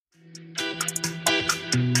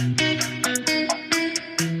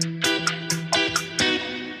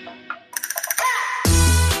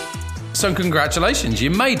So congratulations,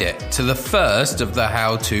 you made it to the first of the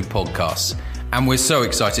How2 podcasts. And we're so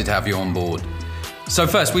excited to have you on board. So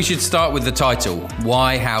first, we should start with the title.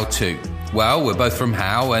 Why How2? Well, we're both from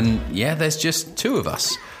How, and there's just two of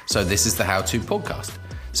us. So this is the How2 podcast.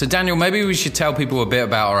 So Daniel, maybe we should tell people a bit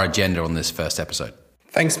about our agenda on this first episode.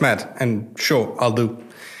 Thanks, Matt. And sure, I'll do.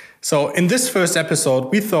 So in this first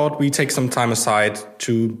episode, we thought we'd take some time aside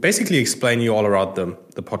to basically explain you all around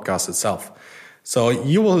the podcast itself. So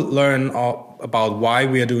you will learn about why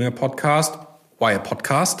we are doing a podcast, why a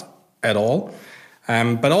podcast at all.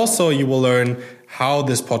 But also you will learn how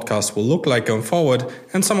this podcast will look like going forward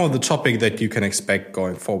and some of the topic that you can expect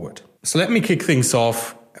going forward. So let me kick things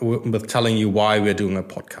off with telling you why we're doing a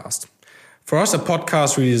podcast. For us, a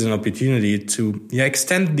podcast really is an opportunity to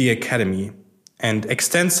extend the academy and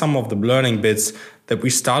extend some of the learning bits that we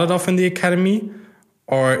started off in the academy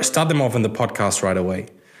or start them off in the podcast right away.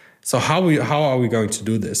 So how are we going to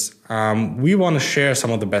do this? We want to share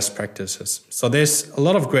some of the best practices. So there's a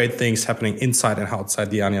lot of great things happening inside and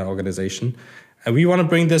outside the Anya organization. And we want to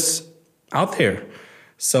bring this out there.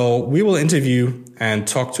 So we will interview and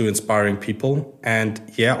talk to inspiring people. And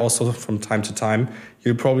also from time to time,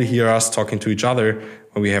 you'll probably hear us talking to each other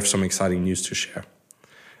when we have some exciting news to share.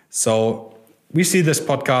 So we see this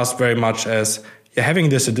podcast very much as having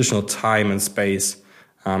this additional time and space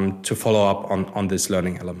to follow up on these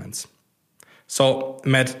learning elements. So,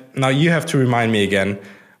 Matt, now you have to remind me again,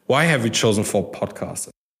 why have we chosen for podcasts?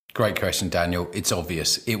 Great question, Daniel. It's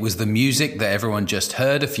obvious. It was the music that everyone just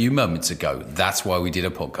heard a few moments ago. That's why we did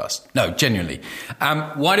a podcast. No, genuinely.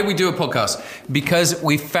 Why did we do a podcast? Because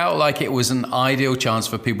we felt like it was an ideal chance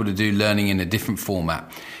for people to do learning in a different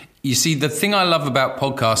format. You see, the thing I love about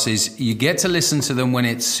podcasts is you get to listen to them when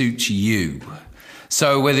it suits you.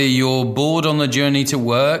 So whether you're bored on the journey to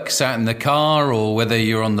work, sat in the car, or whether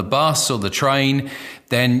you're on the bus or the train,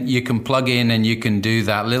 then you can plug in and you can do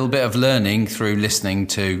that little bit of learning through listening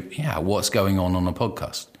to what's going on a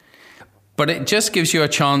podcast. But it just gives you a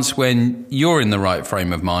chance when you're in the right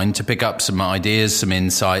frame of mind to pick up some ideas, some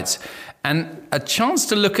insights, and a chance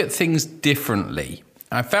to look at things differently.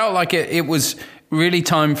 I felt like it was really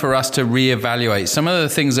time for us to reevaluate some of the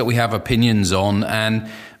things that we have opinions on, and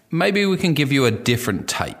maybe we can give you a different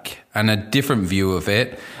take and a different view of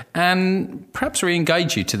it, and perhaps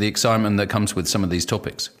re-engage you to the excitement that comes with some of these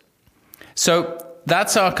topics. So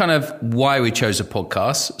that's our kind of why we chose a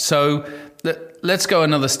podcast. So let's go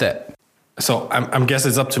another step. So I guess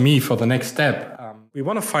it's up to me for the next step. We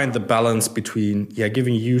want to find the balance between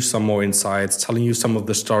giving you some more insights, telling you some of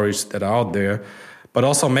the stories that are out there, but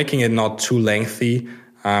also making it not too lengthy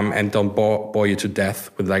and don't bore you to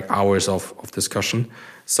death with hours of discussion.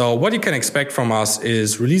 So what you can expect from us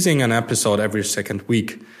is releasing an episode every second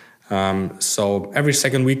week. So every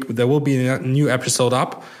second week, there will be a new episode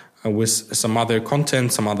up with some other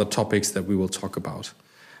content, some other topics that we will talk about.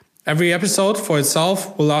 Every episode for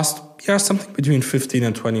itself will last something between 15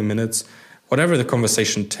 and 20 minutes, whatever the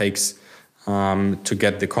conversation takes to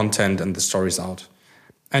get the content and the stories out.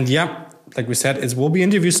 And like we said, it will be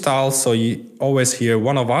interview style, so you always hear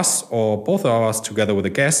one of us or both of us together with a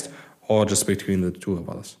guest, or just between the two of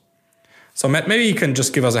us. So Matt, maybe you can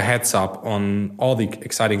just give us a heads up on all the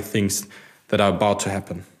exciting things that are about to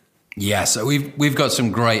happen. Yeah, so we've got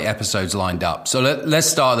some great episodes lined up. So let's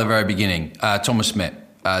start at the very beginning. Thomas Schmidt,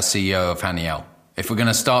 CEO of Haniel. If we're going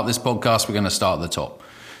to start this podcast, we're going to start at the top.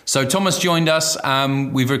 So Thomas joined us.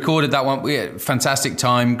 We've recorded that one. We had a fantastic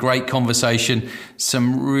time, great conversation,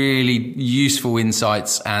 some really useful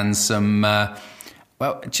insights, and some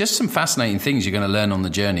just some fascinating things you're going to learn on the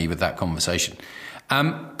journey with that conversation.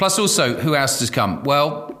 Plus also, who else has come?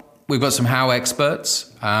 Well, we've got some How experts.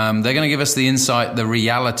 They're going to give us the insight, the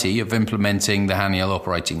reality of implementing the Haniel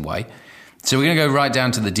operating way. So we're going to go right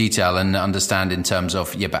down to the detail and understand in terms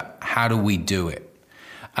of, but how do we do it?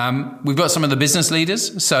 We've got some of the business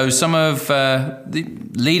leaders. So some of the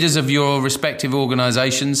leaders of your respective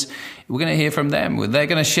organizations, we're going to hear from them. They're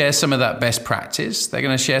going to share some of that best practice. They're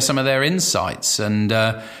going to share some of their insights and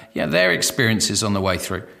their experiences on the way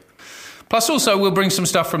through. Plus also we'll bring some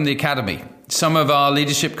stuff from the academy. Some of our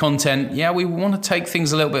leadership content, we want to take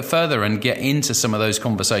things a little bit further and get into some of those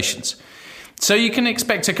conversations. So you can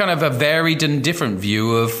expect a kind of a varied and different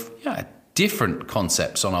view of different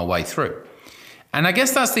concepts on our way through. And I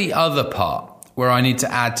guess that's the other part where I need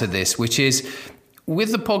to add to this, which is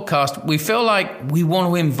with the podcast, we feel like we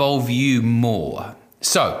want to involve you more.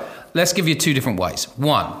 So let's give you two different ways.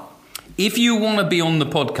 One, if you want to be on the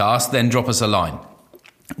podcast, then drop us a line.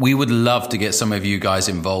 We would love to get some of you guys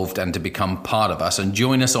involved and to become part of us and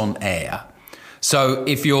join us on air. So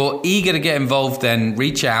if you're eager to get involved, then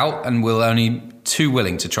reach out and we'll only too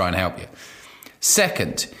willing to try and help you.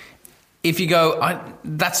 Second, if you go,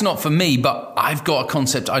 that's not for me, but I've got a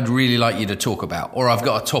concept I'd really like you to talk about, or I've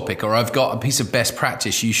got a topic, or I've got a piece of best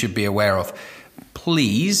practice you should be aware of,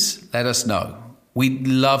 please let us know. We'd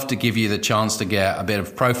love to give you the chance to get a bit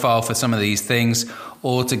of profile for some of these things,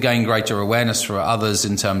 or to gain greater awareness for others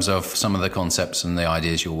in terms of some of the concepts and the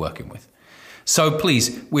ideas you're working with. So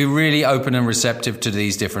please, we're really open and receptive to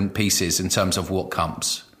these different pieces in terms of what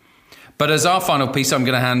comes. But as our final piece, I'm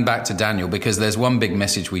going to hand back to Daniel, because there's one big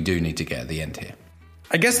message we do need to get at the end here.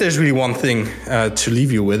 I guess there's really one thing to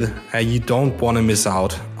leave you with. You don't want to miss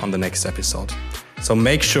out on the next episode. So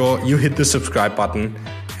make sure you hit the subscribe button,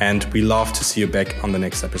 and we love to see you back on the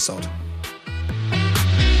next episode.